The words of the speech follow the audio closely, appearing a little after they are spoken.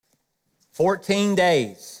14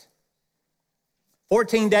 days.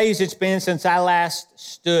 14 days it's been since I last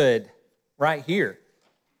stood right here.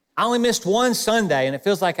 I only missed one Sunday, and it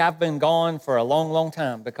feels like I've been gone for a long, long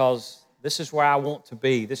time because this is where I want to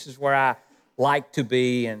be. This is where I like to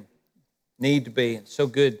be and need to be. It's so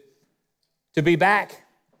good to be back.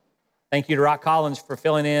 Thank you to Rock Collins for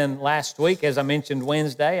filling in last week. As I mentioned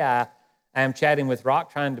Wednesday, I am chatting with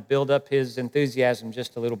Rock, trying to build up his enthusiasm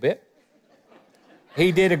just a little bit.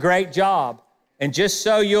 He did a great job. And just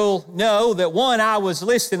so you'll know that, one, I was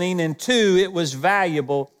listening, and two, it was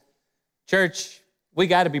valuable. Church, we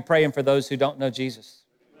got to be praying for those who don't know Jesus.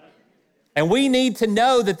 And we need to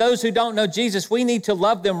know that those who don't know Jesus, we need to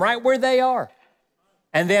love them right where they are.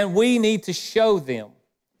 And then we need to show them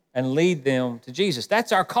and lead them to Jesus.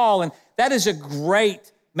 That's our call, and that is a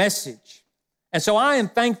great message. And so I am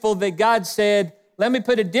thankful that God said, let me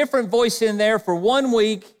put a different voice in there for 1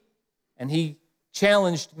 week, and He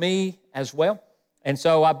challenged me as well. And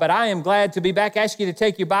so, but I am glad to be back. I ask you to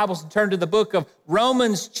take your Bibles and turn to the book of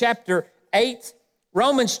Romans chapter 8.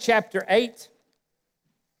 Romans chapter 8. It's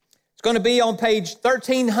going to be on page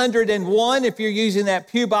 1301 if you're using that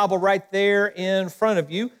pew Bible right there in front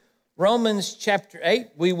of you. Romans chapter 8.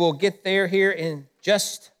 We will get there here in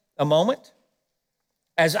just a moment.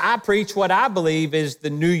 As I preach what I believe is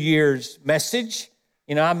the New Year's message.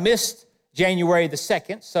 You know, I missed January the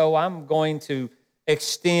 2nd, so I'm going to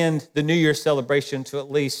extend the New Year's celebration to at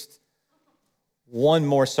least one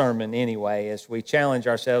more sermon anyway, as we challenge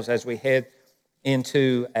ourselves as we head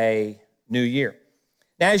into a new year.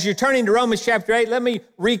 Now, as you're turning to Romans chapter 8, let me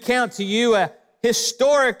recount to you a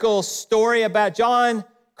historical story about John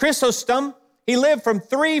Chrysostom. He lived from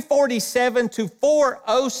 347 to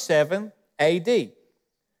 407 AD.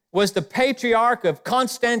 Was the patriarch of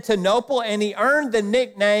Constantinople, and he earned the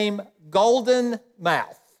nickname Golden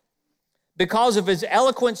Mouth because of his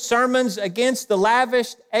eloquent sermons against the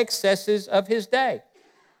lavish excesses of his day.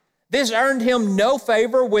 This earned him no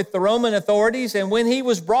favor with the Roman authorities, and when he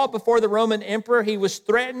was brought before the Roman emperor, he was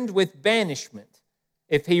threatened with banishment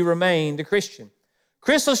if he remained a Christian.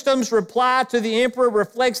 Chrysostom's reply to the emperor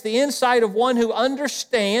reflects the insight of one who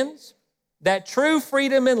understands that true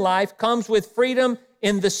freedom in life comes with freedom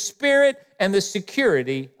in the spirit and the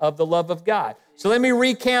security of the love of God. So let me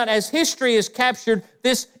recount, as history has captured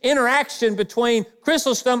this interaction between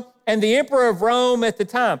Chrysostom and the emperor of Rome at the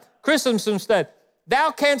time. Chrysostom said, "Thou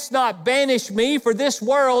canst not banish me, for this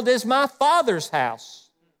world is my Father's house."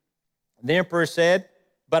 The emperor said,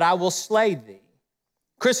 "But I will slay thee."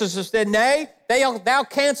 Chrysostom said, "Nay, thou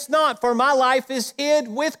canst not, for my life is hid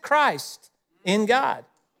with Christ in God."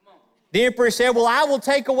 The emperor said, "Well, I will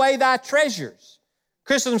take away thy treasures."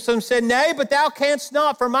 Chrysostom said, "Nay, but thou canst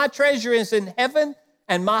not, for my treasure is in heaven,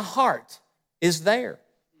 and my heart is there."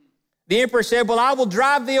 The emperor said, "Well, I will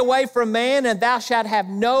drive thee away from man, and thou shalt have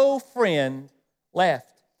no friend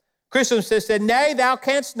left." Chrysostom said, "Nay, thou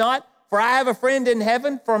canst not, for I have a friend in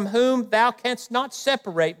heaven from whom thou canst not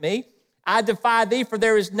separate me. I defy thee, for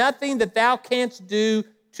there is nothing that thou canst do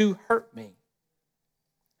to hurt me."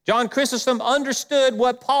 John Chrysostom understood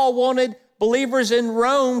what Paul wanted believers in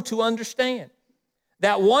Rome to understand.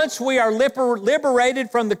 That once we are liberated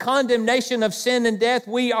from the condemnation of sin and death,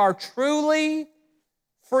 we are truly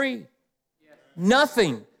free. Yes.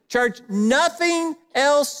 Nothing, church, nothing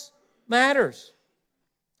else matters.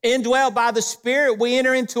 Indwelt by the Spirit, we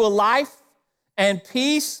enter into a life and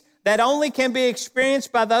peace that only can be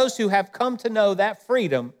experienced by those who have come to know that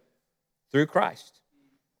freedom through Christ.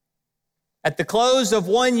 At the close of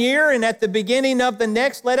 1 year and at the beginning of the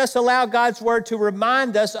next, let us allow God's Word to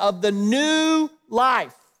remind us of the new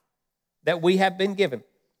life that we have been given.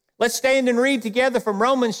 Let's stand and read together from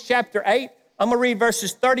Romans chapter 8. I'm going to read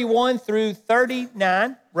verses 31 through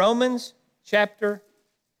 39. Romans chapter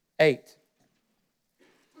 8.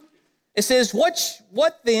 It says,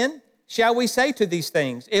 What then shall we say to these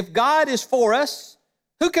things? If God is for us,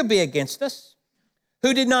 who can be against us?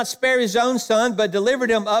 Who did not spare his own Son, but delivered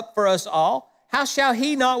him up for us all, how shall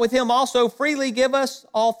he not with him also freely give us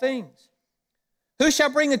all things? Who shall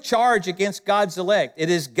bring a charge against God's elect? It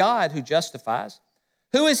is God who justifies.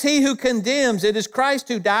 Who is he who condemns? It is Christ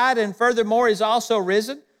who died and furthermore is also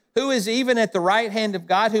risen, who is even at the right hand of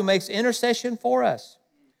God, who makes intercession for us.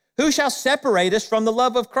 Who shall separate us from the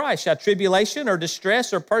love of Christ? Shall tribulation or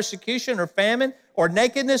distress or persecution or famine or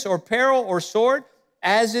nakedness or peril or sword?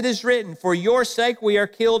 As it is written, for your sake we are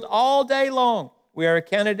killed all day long. We are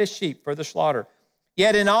accounted as sheep for the slaughter.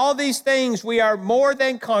 Yet in all these things we are more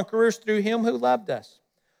than conquerors through him who loved us.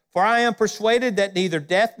 For I am persuaded that neither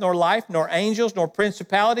death nor life, nor angels, nor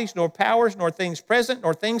principalities, nor powers, nor things present,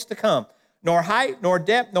 nor things to come, nor height, nor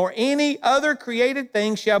depth, nor any other created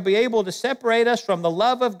thing shall be able to separate us from the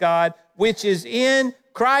love of God, which is in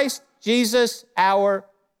Christ Jesus our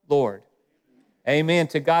Lord. Amen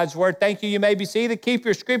to God's word. Thank you. You may be seated. Keep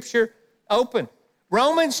your scripture open.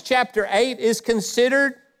 Romans chapter 8 is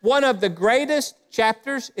considered one of the greatest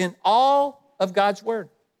chapters in all of God's word.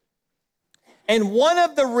 And one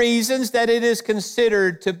of the reasons that it is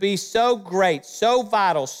considered to be so great, so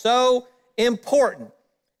vital, so important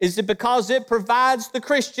is that because it provides the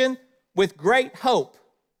Christian with great hope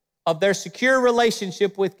of their secure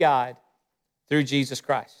relationship with God through Jesus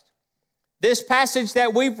Christ. This passage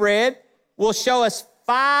that we've read will show us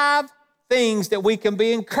 5 things that we can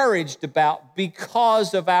be encouraged about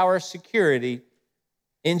because of our security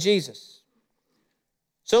in Jesus.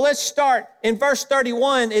 So let's start. In verse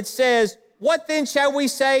 31, it says, "What then shall we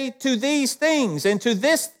say to these things?" And to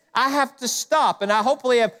this, I have to stop. And I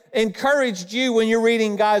hopefully have encouraged you when you're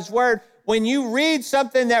reading God's word. When you read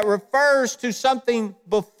something that refers to something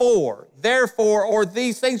before, therefore, or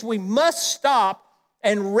these things, we must stop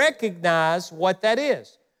and recognize what that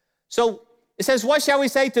is. So it says, "What shall we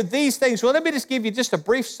say to these things?" Well, let me just give you just a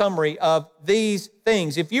brief summary of these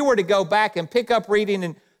things. If you were to go back and pick up reading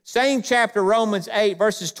in same chapter, Romans 8,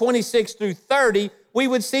 verses 26 through 30, we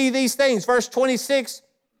would see these things. Verse 26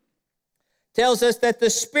 tells us that the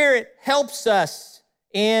Spirit helps us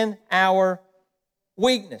in our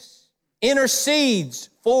weakness, intercedes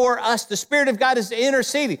for us. The Spirit of God is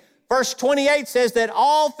interceding. Verse 28 says that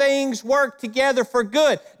all things work together for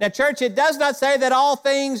good. Now, church, it does not say that all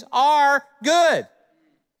things are good.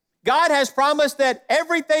 God has promised that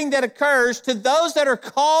everything that occurs to those that are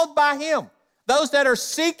called by Him, those that are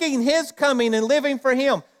seeking His coming and living for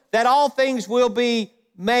Him, that all things will be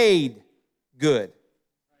made good.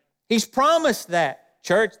 He's promised that,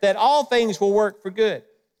 church, that all things will work for good.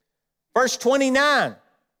 Verse 29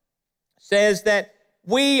 says that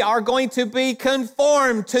we are going to be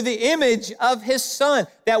conformed to the image of His Son.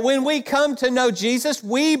 That when we come to know Jesus,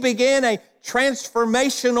 we begin a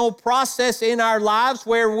transformational process in our lives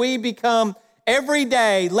where we become every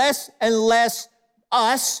day less and less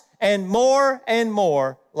us and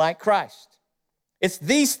more like Christ. It's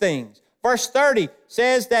these things. Verse 30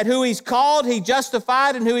 says that who He's called, He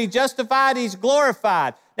justified, and who He justified, He's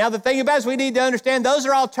glorified. Now, the thing about it is we need to understand those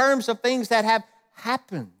are all terms of things that have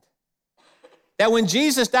happened. That when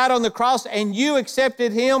Jesus died on the cross and you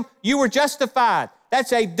accepted Him, you were justified.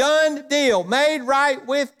 That's a done deal, made right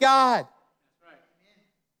with God.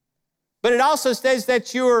 But it also says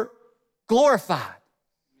that you're glorified.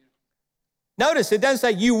 Notice, it doesn't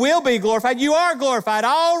say you will be glorified. You are glorified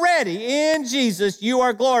already in Jesus. You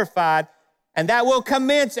are glorified. And that will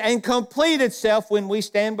commence and complete itself when we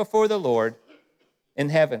stand before the Lord in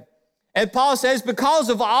heaven. And Paul says, because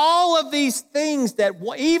of all of these things that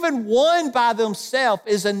even one by themselves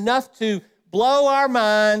is enough to blow our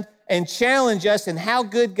mind and challenge us in how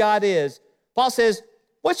good God is, Paul says,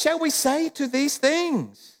 what shall we say to these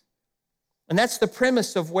things? And that's the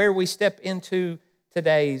premise of where we step into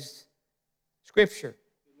today's Scripture.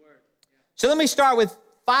 So let me start with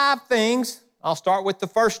 5 things. I'll start with the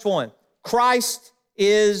first one. Christ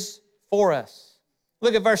is for us.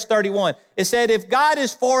 Look at verse 31. It said, if God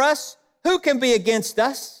is for us, who can be against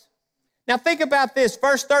us? Now think about this.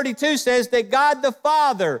 Verse 32 says that God the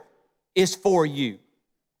Father is for you,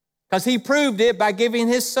 because He proved it by giving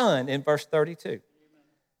His Son in verse 32.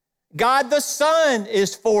 God the Son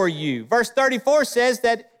is for you. Verse 34 says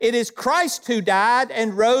that it is Christ who died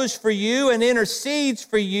and rose for you and intercedes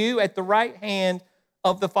for you at the right hand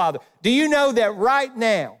of the Father. Do you know that right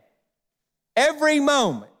now, every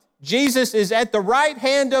moment, Jesus is at the right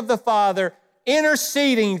hand of the Father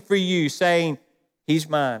interceding for you, saying, He's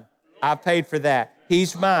mine. I paid for that.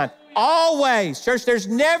 He's mine. Always. Church, there's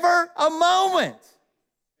never a moment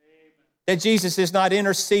that Jesus is not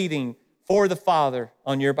interceding for the Father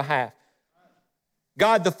on your behalf.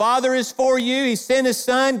 God the Father is for you. He sent His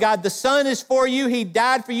Son. God the Son is for you. He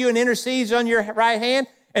died for you and intercedes on your right hand.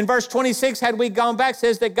 And verse 26, had we gone back,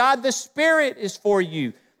 says that God the Spirit is for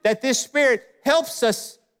you, that this Spirit helps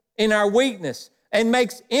us in our weakness and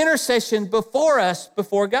makes intercession before us,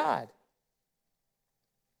 before God.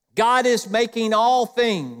 God is making all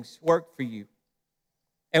things work for you.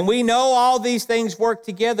 And we know all these things work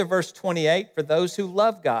together, verse 28, for those who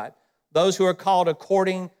love God, those who are called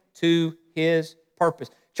according to His purpose.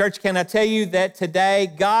 Church, can I tell you that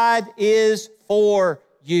today God is for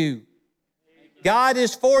you? God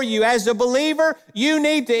is for you. As a believer, you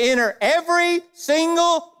need to enter every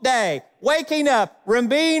single day, waking up,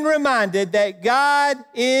 being reminded that God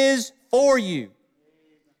is for you.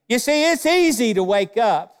 You see, it's easy to wake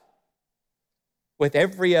up with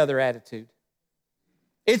every other attitude.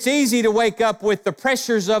 It's easy to wake up with the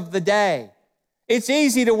pressures of the day. It's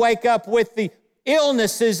easy to wake up with the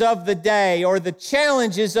illnesses of the day or the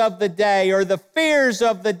challenges of the day or the fears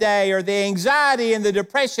of the day or the anxiety and the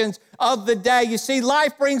depressions of the day. You see,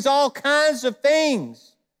 life brings all kinds of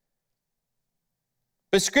things.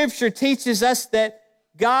 But Scripture teaches us that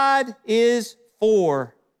God is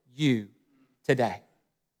for you today.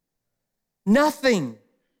 Nothing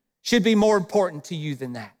should be more important to you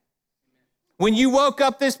than that. When you woke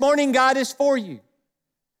up this morning, God is for you.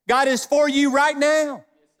 God is for you right now.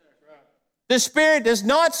 The Spirit does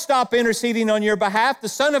not stop interceding on your behalf. The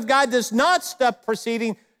Son of God does not stop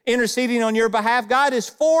interceding on your behalf. God is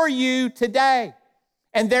for you today.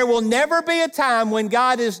 And there will never be a time when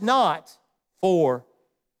God is not for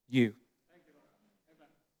you.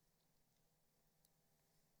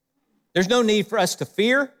 There's no need for us to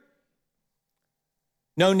fear,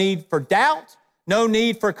 no need for doubt, no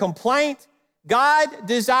need for complaint. God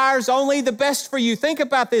desires only the best for you. Think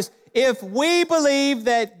about this. If we believe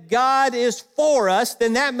that God is for us,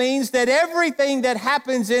 then that means that everything that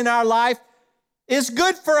happens in our life is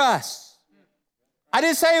good for us. I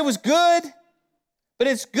didn't say it was good, but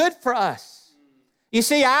it's good for us. You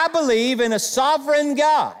see, I believe in a sovereign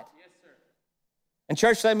God. And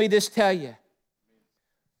church, let me just tell you,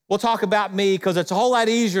 we'll talk about me because it's a whole lot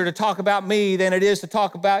easier to talk about me than it is to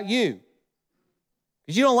talk about you.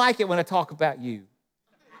 Because you don't like it when I talk about you.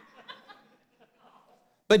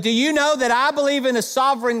 But do you know that I believe in a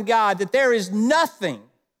sovereign God, that there is nothing,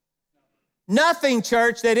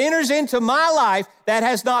 church, that enters into my life that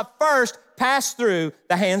has not first passed through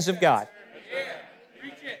the hands of God.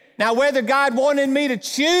 Now, whether God wanted me to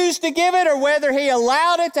choose to give it or whether He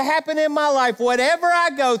allowed it to happen in my life, whatever I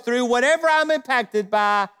go through, whatever I'm impacted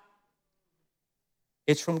by,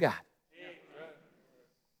 it's from God.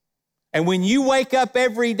 And when you wake up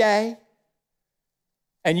every day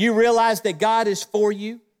and you realize that God is for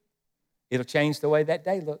you, it'll change the way that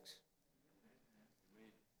day looks.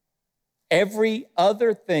 Every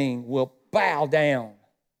other thing will bow down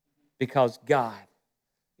because God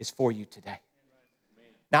is for you today.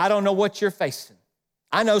 Now, I don't know what you're facing.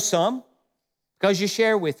 I know some because you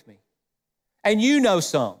share with me. And you know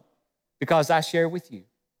some because I share with you.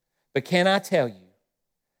 But can I tell you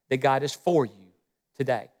that God is for you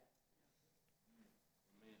today?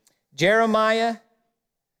 Jeremiah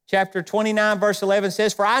chapter 29, verse 11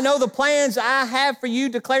 says, "For I know the plans I have for you,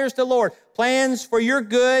 declares the Lord, plans for your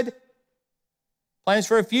good, plans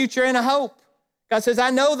for a future and a hope." God says, I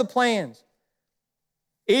know the plans.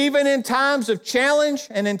 Even in times of challenge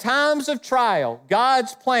and in times of trial,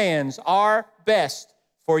 God's plans are best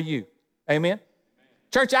for you. Amen?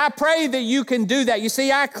 Church, I pray that you can do that. You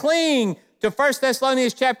see, I cling to 1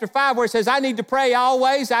 Thessalonians chapter 5 where it says, I need to pray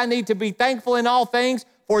always. I need to be thankful in all things.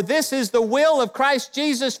 For this is the will of Christ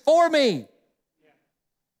Jesus for me.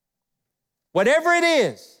 Whatever it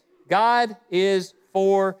is, God is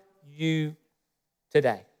for you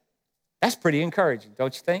today. That's pretty encouraging,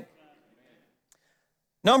 don't you think?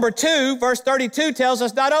 Number 2, verse 32 tells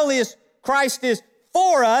us not only is Christ is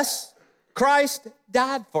for us, Christ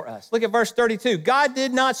died for us. Look at verse 32. God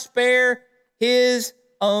did not spare His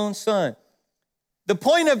own Son. The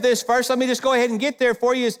point of this verse, let me just go ahead and get there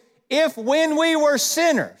for you, is if when we were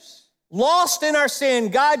sinners, lost in our sin,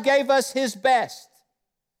 God gave us His best,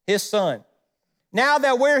 His Son. Now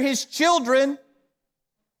that we're His children,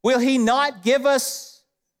 will He not give us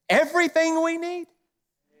everything we need?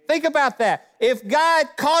 Think about that. If God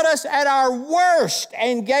caught us at our worst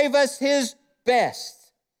and gave us His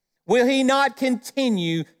best, will He not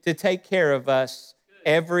continue to take care of us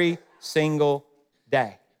every single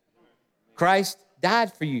day? Christ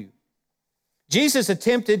died for you. Jesus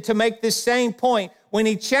attempted to make this same point when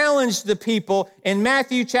He challenged the people in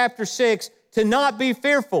Matthew chapter 6 to not be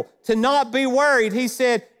fearful, to not be worried. He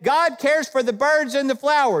said, God cares for the birds and the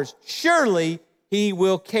flowers. Surely He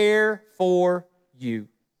will care for you.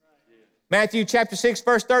 Matthew chapter 6,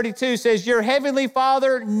 verse 32 says, your heavenly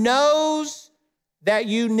Father knows that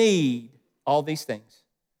you need all these things.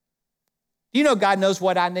 Do you know God knows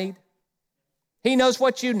what I need? He knows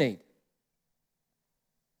what you need.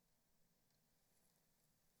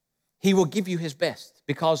 He will give you His best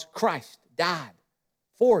because Christ died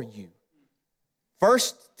for you.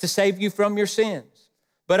 First, to save you from your sins,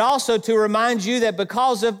 but also to remind you that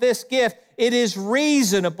because of this gift, it is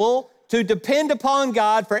reasonable to depend upon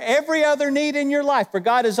God for every other need in your life, for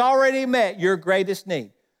God has already met your greatest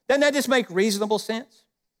need. Doesn't that just make reasonable sense?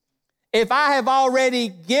 If I have already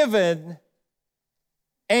given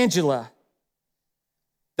Angela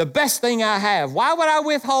the best thing I have, why would I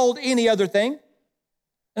withhold any other thing?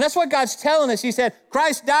 And that's what God's telling us. He said,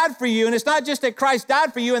 Christ died for you. And it's not just that Christ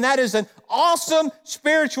died for you, and that is an awesome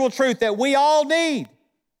spiritual truth that we all need.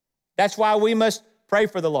 That's why we must pray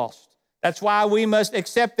for the lost. That's why we must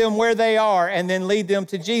accept them where they are and then lead them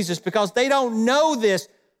to Jesus, because they don't know this.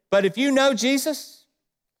 But if you know Jesus,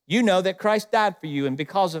 you know that Christ died for you. And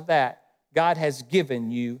because of that, God has given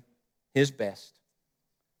you his best.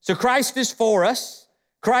 So Christ is for us.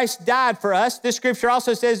 Christ died for us. This scripture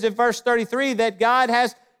also says in verse 33 that God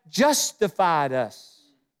has justified us.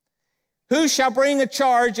 Who shall bring a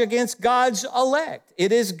charge against God's elect?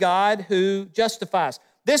 It is God who justifies.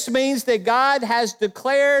 This means that God has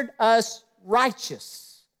declared us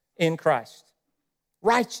righteous in Christ.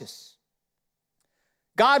 Righteous.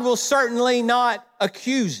 God will certainly not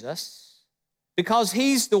accuse us because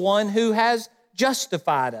he's the one who has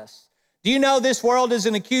justified us. Do you know this world is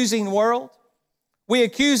an accusing world? We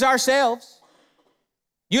accuse ourselves.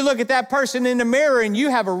 You look at that person in the mirror and you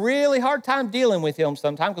have a really hard time dealing with him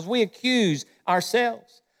sometimes because we accuse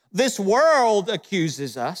ourselves. This world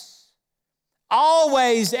accuses us.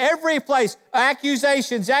 Always, every place,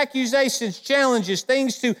 accusations, challenges,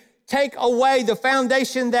 things to take away the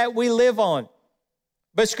foundation that we live on.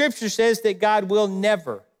 But Scripture says that God will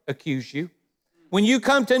never accuse you. When you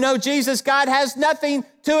come to know Jesus, God has nothing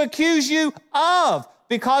to accuse you of,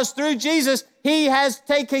 because through Jesus, he has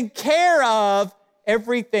taken care of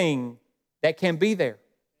everything that can be there.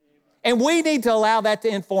 And we need to allow that to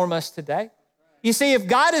inform us today. You see, if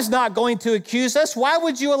God is not going to accuse us, why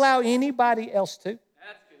would you allow anybody else to?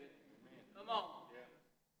 That's good. Come on.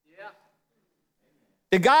 Yeah.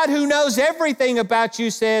 The God who knows everything about you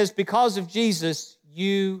says, because of Jesus,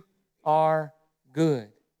 you are good.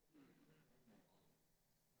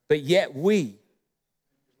 But yet we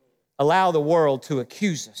allow the world to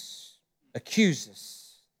accuse us,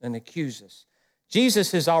 and accuse us.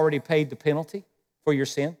 Jesus has already paid the penalty for your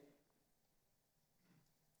sin.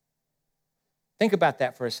 Think about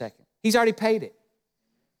that for a second. He's already paid it.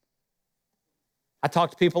 I talk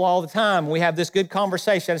to people all the time. We have this good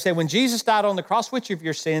conversation. I say, when Jesus died on the cross, which of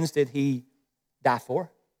your sins did he die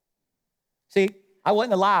for? See, I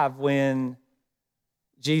wasn't alive when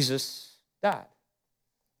Jesus died.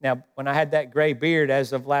 Now, when I had that gray beard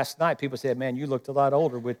as of last night, people said, man, you looked a lot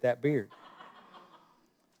older with that beard.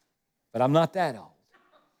 But I'm not that old.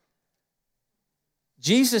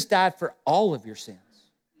 Jesus died for all of your sins.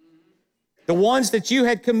 The ones that you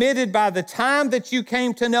had committed by the time that you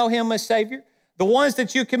came to know him as Savior, the ones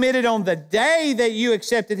that you committed on the day that you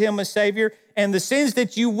accepted him as Savior, and the sins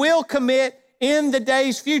that you will commit in the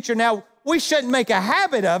days future. Now, we shouldn't make a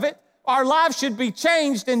habit of it. Our lives should be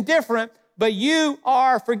changed and different, but you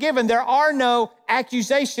are forgiven. There are no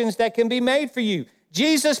accusations that can be made for you.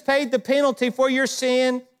 Jesus paid the penalty for your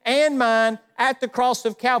sin and mine at the cross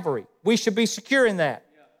of Calvary. We should be secure in that.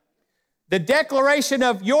 The declaration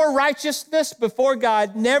of your righteousness before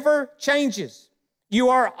God never changes. You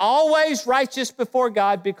are always righteous before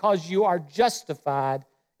God because you are justified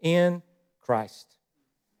in Christ.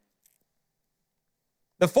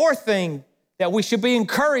 The fourth thing that we should be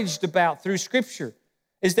encouraged about through Scripture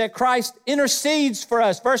is that Christ intercedes for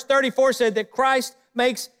us. Verse 34 said that Christ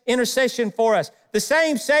makes intercession for us. The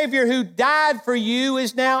same Savior who died for you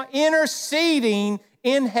is now interceding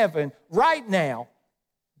in heaven right now,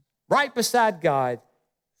 right beside God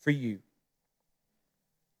for you.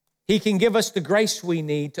 He can give us the grace we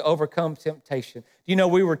need to overcome temptation. You know,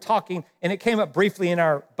 we were talking, and it came up briefly in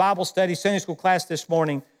our Bible study, Sunday school class this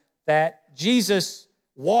morning, that Jesus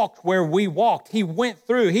walked where we walked. He went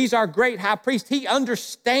through. He's our great high priest. He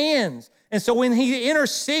understands. And so when he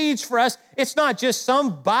intercedes for us, it's not just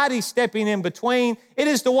somebody stepping in between. It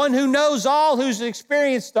is the one who knows all, who's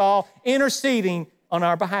experienced all, interceding on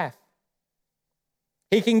our behalf.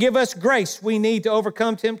 He can give us grace we need to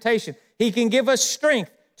overcome temptation. He can give us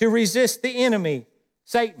strength to resist the enemy,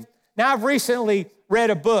 Satan. Now, I've recently read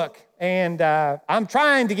a book, and I'm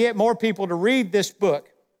trying to get more people to read this book.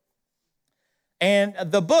 And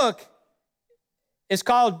the book is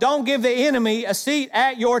called Don't Give the Enemy a Seat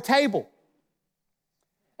at Your Table.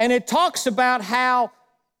 And it talks about how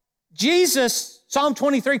Jesus, Psalm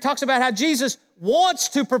 23 talks about how Jesus wants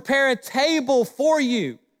to prepare a table for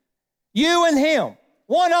you. You and him,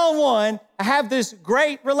 one-on-one, have this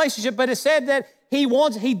great relationship, but it said that he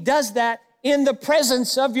does that in the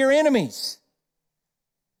presence of your enemies.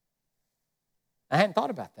 I hadn't thought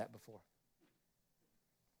about that before.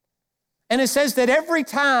 And it says that every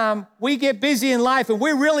time we get busy in life and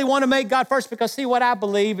we really want to make God first, because see, what I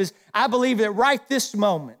believe that right this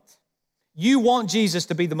moment, you want Jesus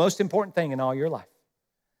to be the most important thing in all your life.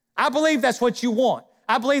 I believe that's what you want.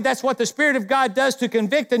 I believe that's what the Spirit of God does to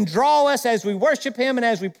convict and draw us as we worship Him and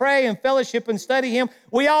as we pray and fellowship and study Him.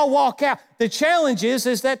 We all walk out. The challenge is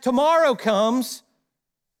that tomorrow comes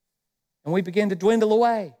and we begin to dwindle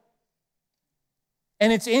away.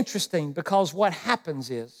 And it's interesting because what happens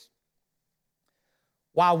is,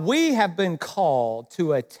 while we have been called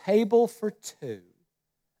to a table for two,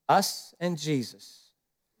 us and Jesus,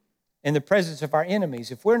 in the presence of our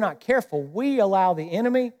enemies, if we're not careful, we allow the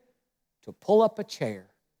enemy to pull up a chair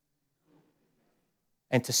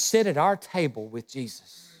and to sit at our table with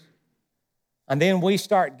Jesus. And then we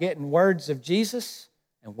start getting words of Jesus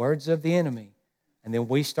and words of the enemy. And then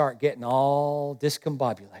we start getting all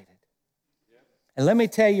discombobulated. And let me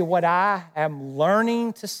tell you what I am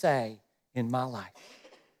learning to say in my life.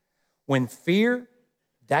 When fear,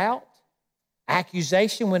 doubt,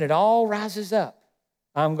 accusation, when it all rises up,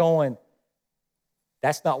 I'm going,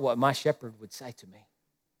 that's not what my shepherd would say to me.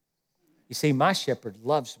 You see, my shepherd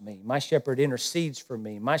loves me. My shepherd intercedes for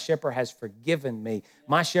me. My shepherd has forgiven me.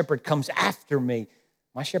 My shepherd comes after me.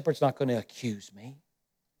 My shepherd's not going to accuse me.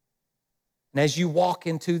 And as you walk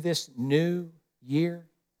into this new year,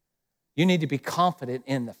 you need to be confident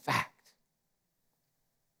in the fact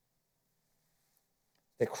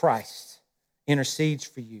that Christ intercedes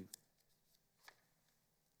for you.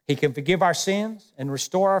 He can forgive our sins and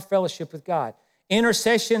restore our fellowship with God.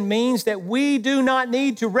 Intercession means that we do not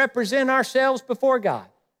need to represent ourselves before God.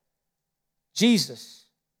 Jesus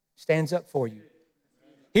stands up for you.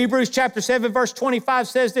 Hebrews chapter 7, verse 25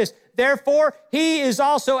 says this, therefore, He is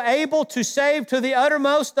also able to save to the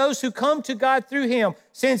uttermost those who come to God through Him,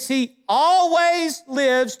 since He always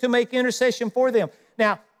lives to make intercession for them.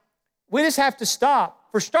 Now, we just have to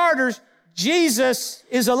stop. For starters, Jesus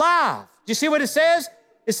is alive. Do you see what it says?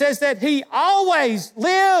 It says that He always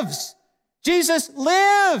lives. Jesus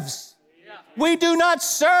lives. We do not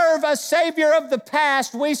serve a Savior of the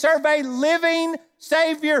past. We serve a living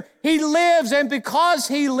Savior. He lives, and because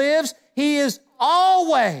He lives, He is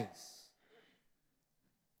always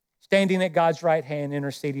standing at God's right hand,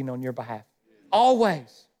 interceding on your behalf.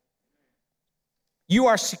 Always. You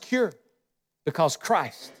are secure because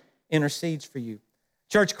Christ intercedes for you.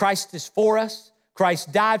 Church, Christ is for us.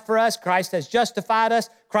 Christ died for us. Christ has justified us.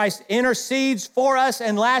 Christ intercedes for us.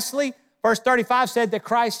 And lastly, verse 35 said that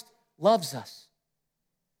Christ loves us.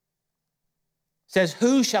 It says,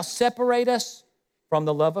 who shall separate us from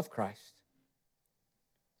the love of Christ?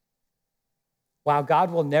 While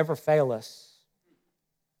God will never fail us,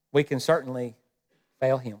 we can certainly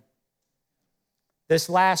fail Him. This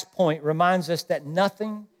last point reminds us that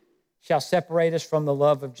nothing shall separate us from the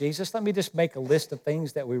love of Jesus. Let me just make a list of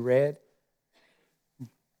things that we read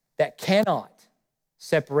that cannot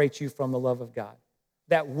separate you from the love of God,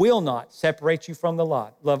 that will not separate you from the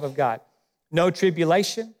love of God. No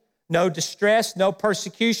tribulation, no distress, no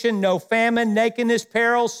persecution, no famine, nakedness,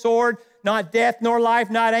 peril, sword, not death nor life,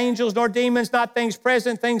 not angels nor demons, not things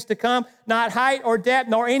present, things to come, not height or depth,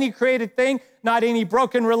 nor any created thing, not any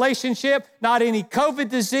broken relationship, not any COVID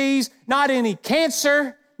disease, not any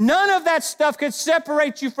cancer. None of that stuff could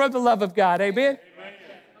separate you from the love of God. Amen?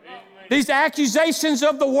 These accusations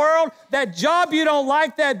of the world, that job you don't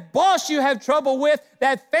like, that boss you have trouble with,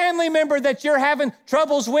 that family member that you're having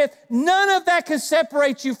troubles with, none of that can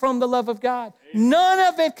separate you from the love of God.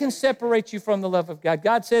 None of it can separate you from the love of God.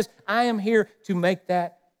 God says, I am here to make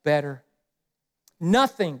that better.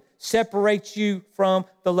 Nothing separates you from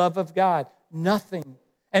the love of God. Nothing.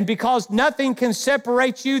 And because nothing can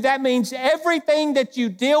separate you, that means everything that you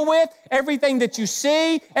deal with, everything that you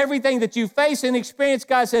see, everything that you face and experience,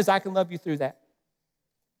 God says, I can love you through that.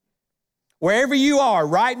 Wherever you are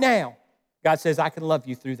right now, God says, I can love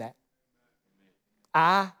you through that.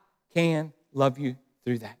 I can love you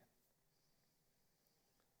through that.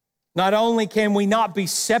 Not only can we not be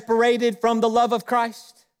separated from the love of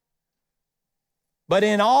Christ, but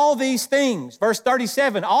in all these things, verse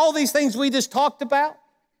 37, all these things we just talked about,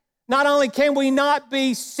 not only can we not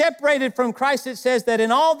be separated from Christ, it says that in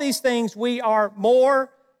all these things we are more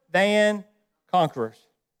than conquerors.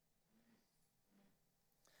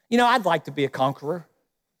 You know, I'd like to be a conqueror.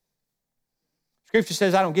 Scripture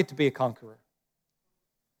says I don't get to be a conqueror.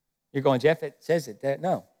 You're going, Jeff, it says it.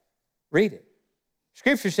 No, read it.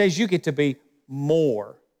 Scripture says you get to be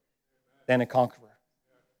more than a conqueror.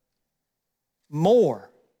 More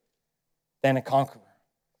than a conqueror.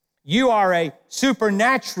 You are a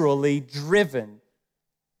supernaturally driven,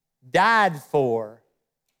 died for,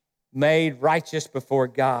 made righteous before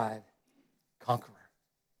God conqueror.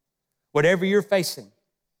 Whatever you're facing,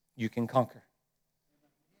 you can conquer.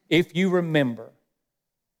 If you remember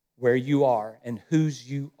where you are and whose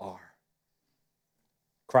you are.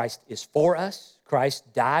 Christ is for us.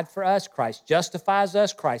 Christ died for us. Christ justifies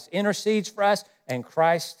us. Christ intercedes for us. And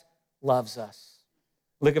Christ loves us.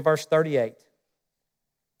 Look at verse 38.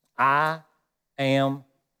 I am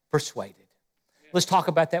persuaded. Let's talk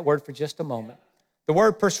about that word for just a moment. The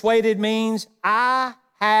word persuaded means I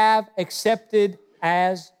have accepted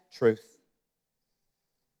as truth.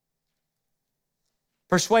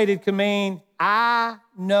 Persuaded can mean I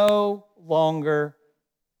no longer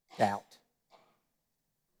doubt.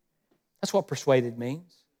 That's what persuaded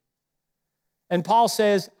means. And Paul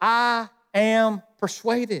says, I am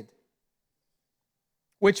persuaded,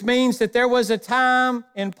 which means that there was a time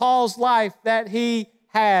in Paul's life that he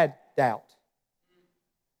had doubt,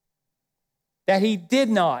 that he did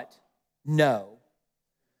not know,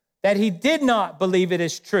 that he did not believe it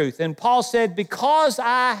as truth. And Paul said, because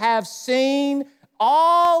I have seen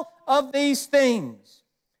all of these things,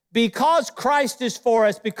 because Christ is for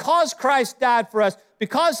us, because Christ died for us,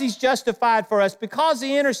 because he's justified for us, because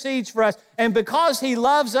he intercedes for us, and because he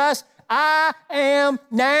loves us, I am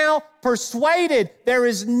now persuaded. There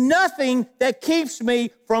is nothing that keeps me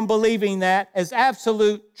from believing that as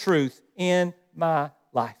absolute truth in my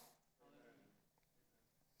life.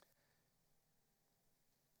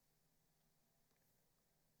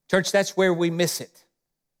 Church, that's where we miss it.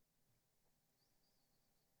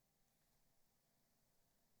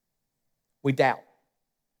 We doubt.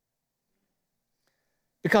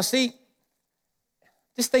 Because see,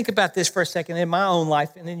 just think about this for a second in my own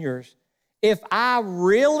life and in yours. If I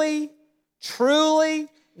really, truly,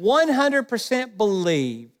 100%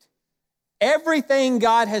 believed everything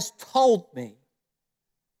God has told me,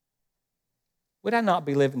 would I not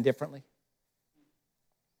be living differently?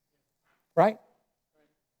 Right?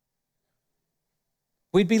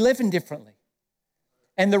 We'd be living differently.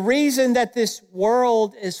 And the reason that this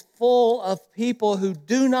world is full of people who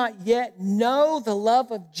do not yet know the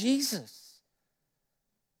love of Jesus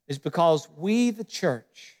is because we, the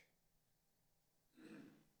church,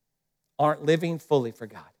 aren't living fully for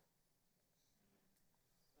God.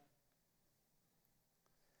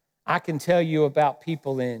 I can tell you about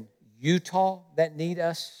people in Utah that need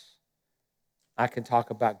us. I can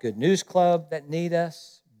talk about Good News Club that need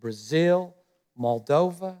us, Brazil,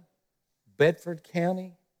 Moldova, Bedford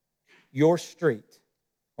County, your street,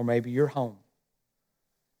 or maybe your home.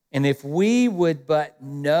 And if we would but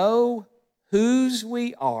know whose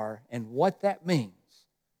we are and what that means,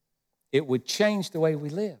 it would change the way we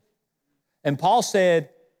live. And Paul said,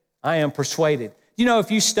 I am persuaded. You know, if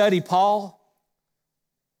you study Paul,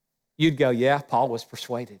 you'd go, yeah, Paul was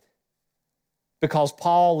persuaded. Because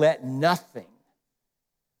Paul let nothing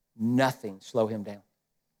slow him down.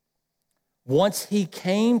 Once he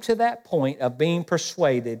came to that point of being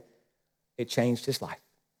persuaded, it changed his life.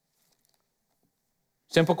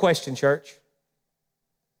 Simple question, church.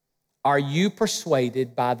 Are you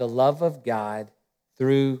persuaded by the love of God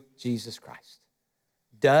through Jesus Christ?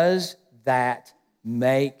 Does that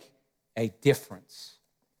make a difference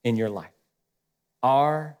in your life?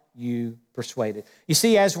 Are you persuaded? You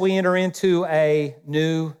see, as we enter into a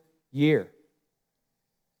new year,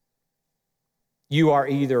 you are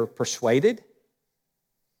either persuaded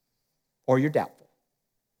or you're doubtful.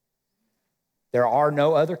 There are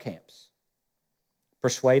no other camps,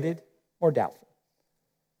 persuaded or doubtful.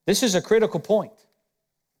 This is a critical point.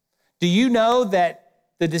 Do you know that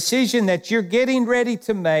the decision that you're getting ready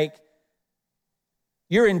to make,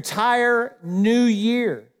 your entire new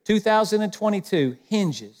year, 2022,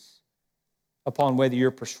 hinges upon whether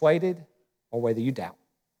you're persuaded or whether you doubt?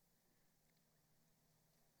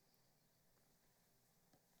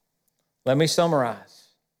 Let me summarize.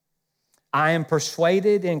 I am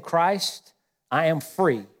persuaded in Christ. I am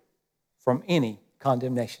free from any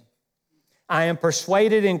condemnation. I am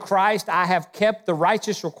persuaded in Christ. I have kept the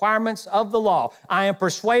righteous requirements of the law. I am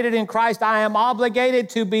persuaded in Christ. I am obligated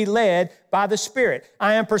to be led by the Spirit.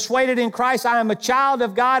 I am persuaded in Christ. I am a child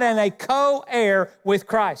of God and a co-heir with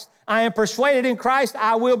Christ. I am persuaded in Christ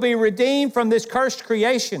I will be redeemed from this cursed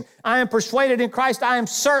creation. I am persuaded in Christ I am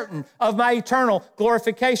certain of my eternal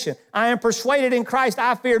glorification. I am persuaded in Christ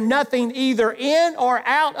I fear nothing either in or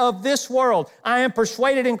out of this world. I am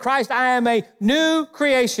persuaded in Christ I am a new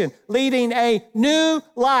creation leading a new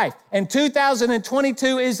life. And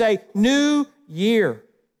 2022 is a new year.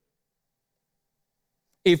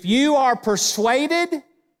 If you are persuaded,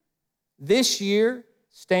 this year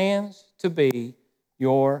stands to be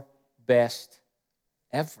your best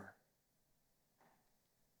ever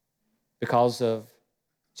because of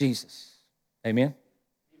Jesus. Amen?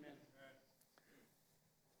 Amen.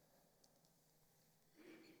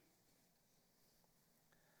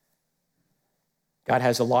 God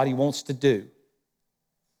has a lot He wants to do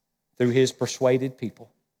through his persuaded people.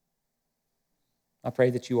 I pray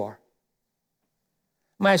that you are.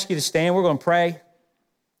 I'm going to ask you to stand. We're going to pray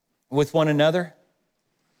with one another.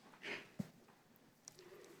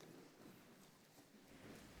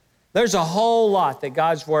 There's a whole lot that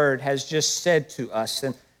God's Word has just said to us.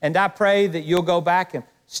 And I pray that you'll go back and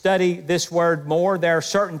study this Word more. There are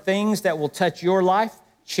certain things that will touch your life,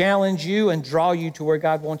 challenge you, and draw you to where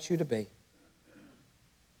God wants you to be.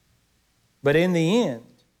 But in the end,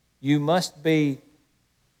 you must be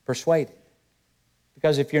persuaded.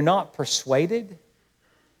 Because if you're not persuaded,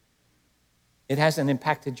 it hasn't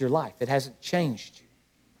impacted your life. It hasn't changed you.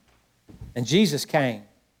 And Jesus came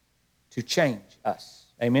to change us.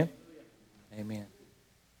 Amen? Amen.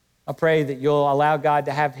 I pray that you'll allow God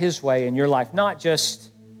to have his way in your life, not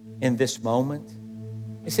just in this moment.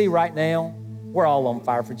 You see, right now, we're all on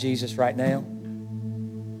fire for Jesus right now.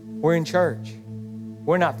 We're in church.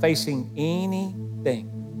 We're not facing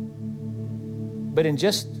anything. But in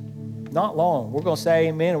just not long, we're going to say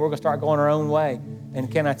amen, and we're going to start going our own way.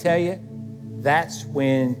 And can I tell you, that's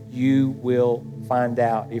when you will find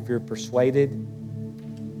out if you're persuaded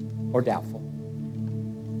or doubtful.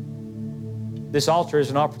 This altar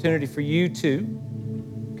is an opportunity for you to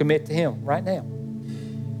commit to him right now.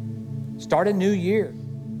 Start a new year.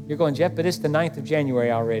 You're going, Jeff, but it's the 9th of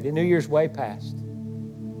January already. The New Year's way past.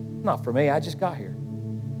 Not for me. I just got here.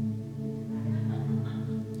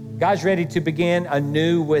 God's ready to begin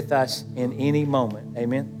anew with us in any moment.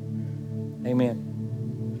 Amen?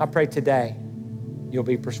 Amen. I pray today you'll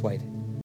be persuaded.